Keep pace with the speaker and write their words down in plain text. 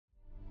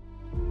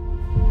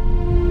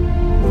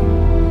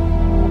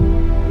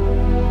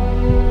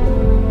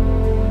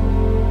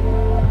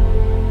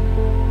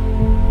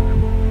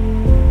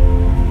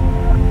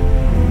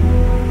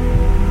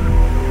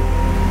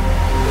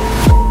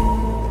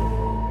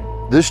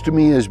This to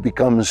me has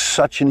become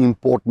such an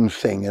important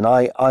thing, and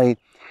I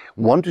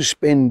want to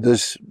spend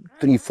this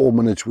 3-4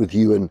 minutes with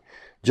you and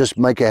just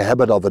make a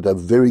habit of it, a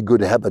very good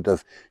habit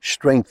of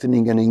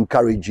strengthening and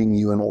encouraging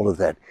you and all of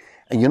that.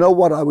 And you know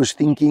what I was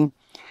thinking?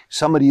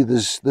 Somebody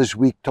this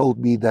week told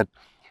me that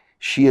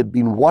she had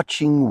been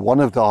watching one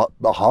of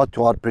the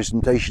heart-to-heart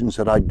presentations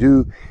that I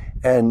do,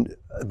 and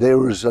there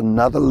was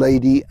another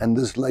lady, and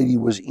this lady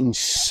was in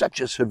such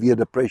a severe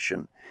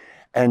depression,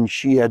 and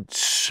she had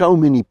so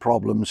many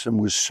problems and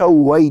was so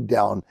weighed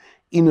down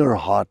in her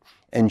heart,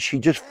 and she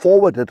just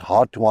forwarded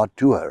heart-to-heart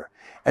to her.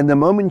 And the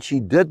moment she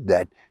did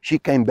that, she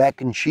came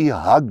back and she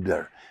hugged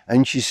her,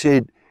 and she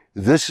said,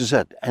 this is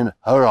it. And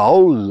her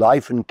whole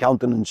life and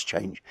countenance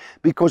changed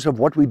because of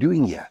what we're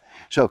doing here.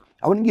 So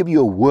I want to give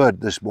you a word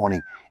this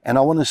morning, and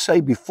I want to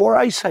say, before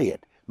I say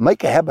it,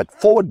 make a habit,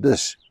 forward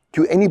this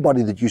to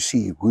anybody that you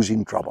see who's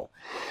in trouble.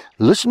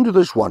 Listen to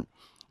this one.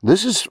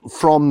 This is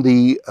from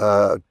the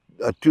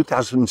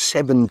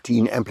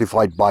 2017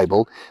 Amplified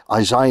Bible,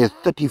 Isaiah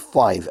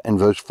 35 and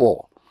verse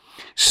 4.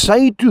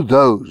 Say to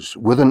those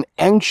with an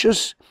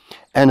anxious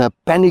and a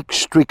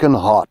panic-stricken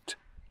heart,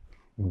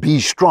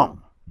 be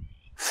strong,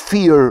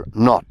 fear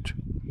not.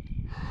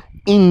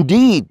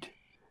 Indeed,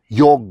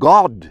 your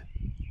God,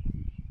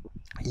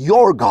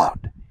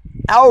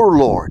 our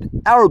Lord,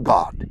 our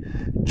God,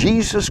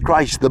 Jesus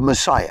Christ the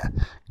Messiah,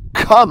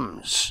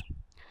 comes.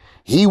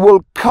 He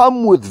will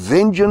come with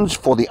vengeance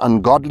for the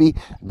ungodly.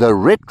 The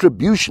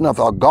retribution of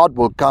our God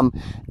will come,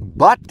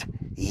 but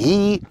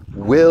He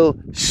will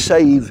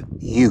save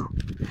you.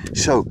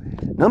 So,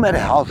 no matter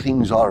how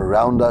things are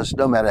around us,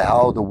 no matter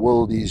how the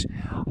world is,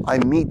 I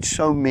meet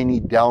so many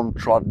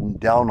downtrodden,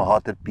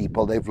 downhearted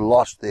people. They've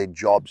lost their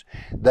jobs.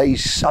 They're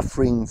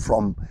suffering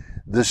from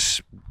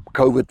this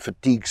COVID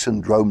fatigue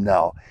syndrome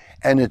now.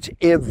 And it's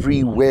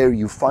everywhere.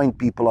 You find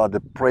people are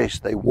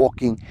depressed. They're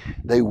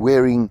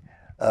wearing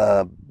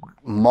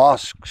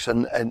masks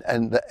and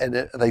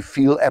they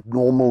feel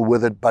abnormal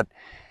with it. But,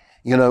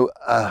 you know,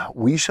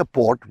 we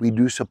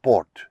do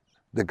support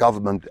the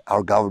government,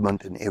 our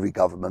government, and every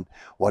government,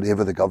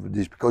 whatever the government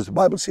is, because the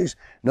Bible says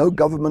no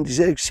government is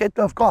except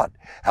of God.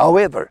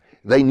 However,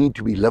 they need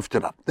to be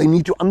lifted up. They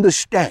need to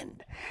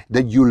understand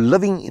that you're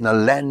living in a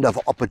land of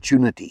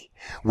opportunity.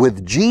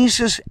 With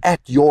Jesus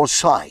at your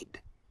side,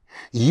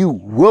 you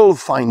will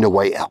find a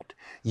way out.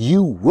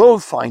 You will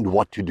find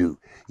what to do.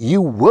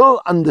 You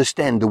will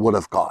understand the will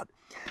of God.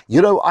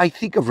 You know, I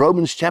think of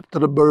Romans chapter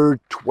number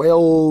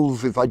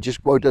 12, if I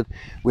just quote it,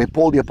 where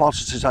Paul the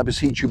Apostle says, I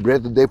beseech you,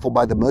 brethren, therefore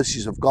by the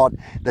mercies of God,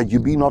 that you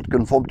be not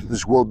conformed to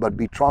this world, but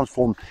be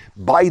transformed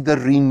by the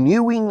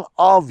renewing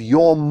of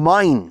your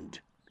mind.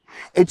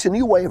 It's a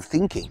new way of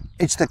thinking.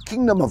 It's the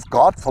kingdom of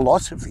God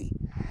philosophy.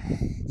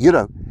 You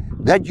know,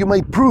 that you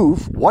may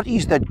prove what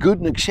is that good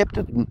and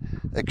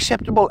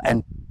acceptable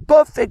and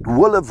perfect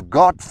will of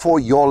God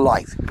for your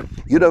life.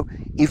 You know,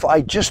 if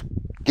I just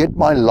get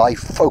my life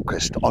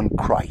focused on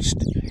Christ,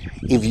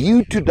 if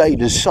you today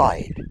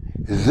decide,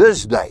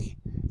 this day,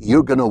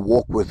 you're going to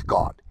walk with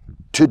God,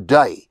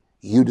 today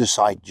you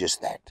decide just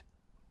that,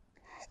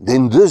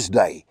 then this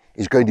day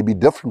is going to be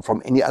different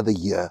from any other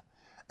year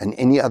and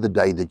any other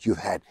day that you've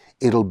had.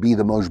 It'll be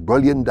the most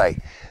brilliant day.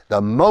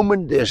 The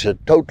moment there's a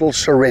total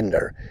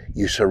surrender,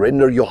 you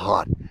surrender your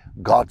heart,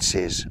 God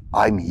says,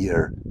 I'm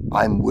here,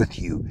 I'm with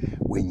you.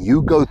 When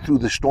you go through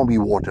the stormy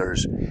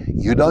waters,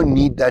 you don't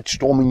need that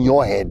storm in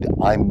your head.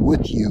 I'm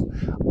with you.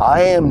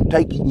 I am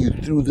taking you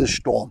through the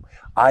storm.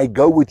 I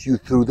go with you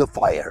through the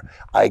fire.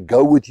 I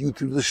go with you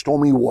through the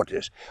stormy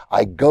waters.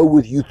 I go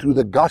with you through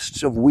the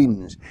gusts of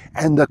winds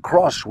and the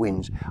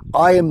crosswinds.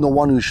 I am the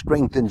one who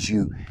strengthens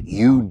you.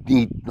 You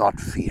need not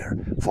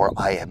fear, for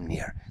I am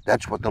near.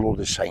 That's what the Lord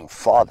is saying.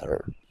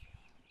 Father,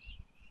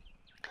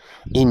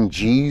 in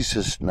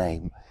Jesus'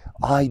 name,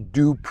 I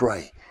do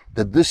pray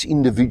that this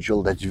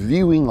individual that's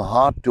viewing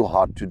heart to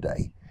heart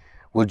today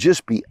will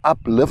just be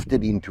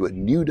uplifted into a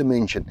new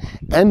dimension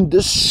and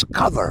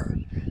discover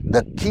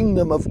the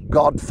kingdom of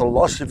God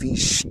philosophy,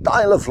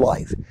 style of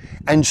life,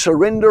 and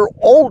surrender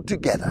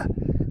altogether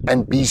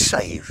and be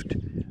saved.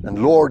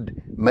 And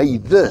Lord, may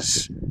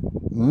this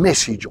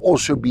message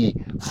also be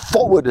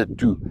forwarded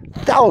to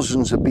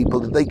thousands of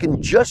people that they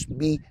can just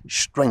be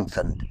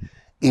strengthened.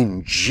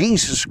 In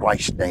Jesus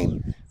Christ's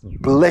name,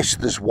 bless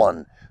this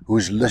one who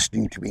is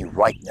listening to me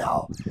right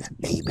now.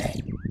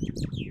 Amen.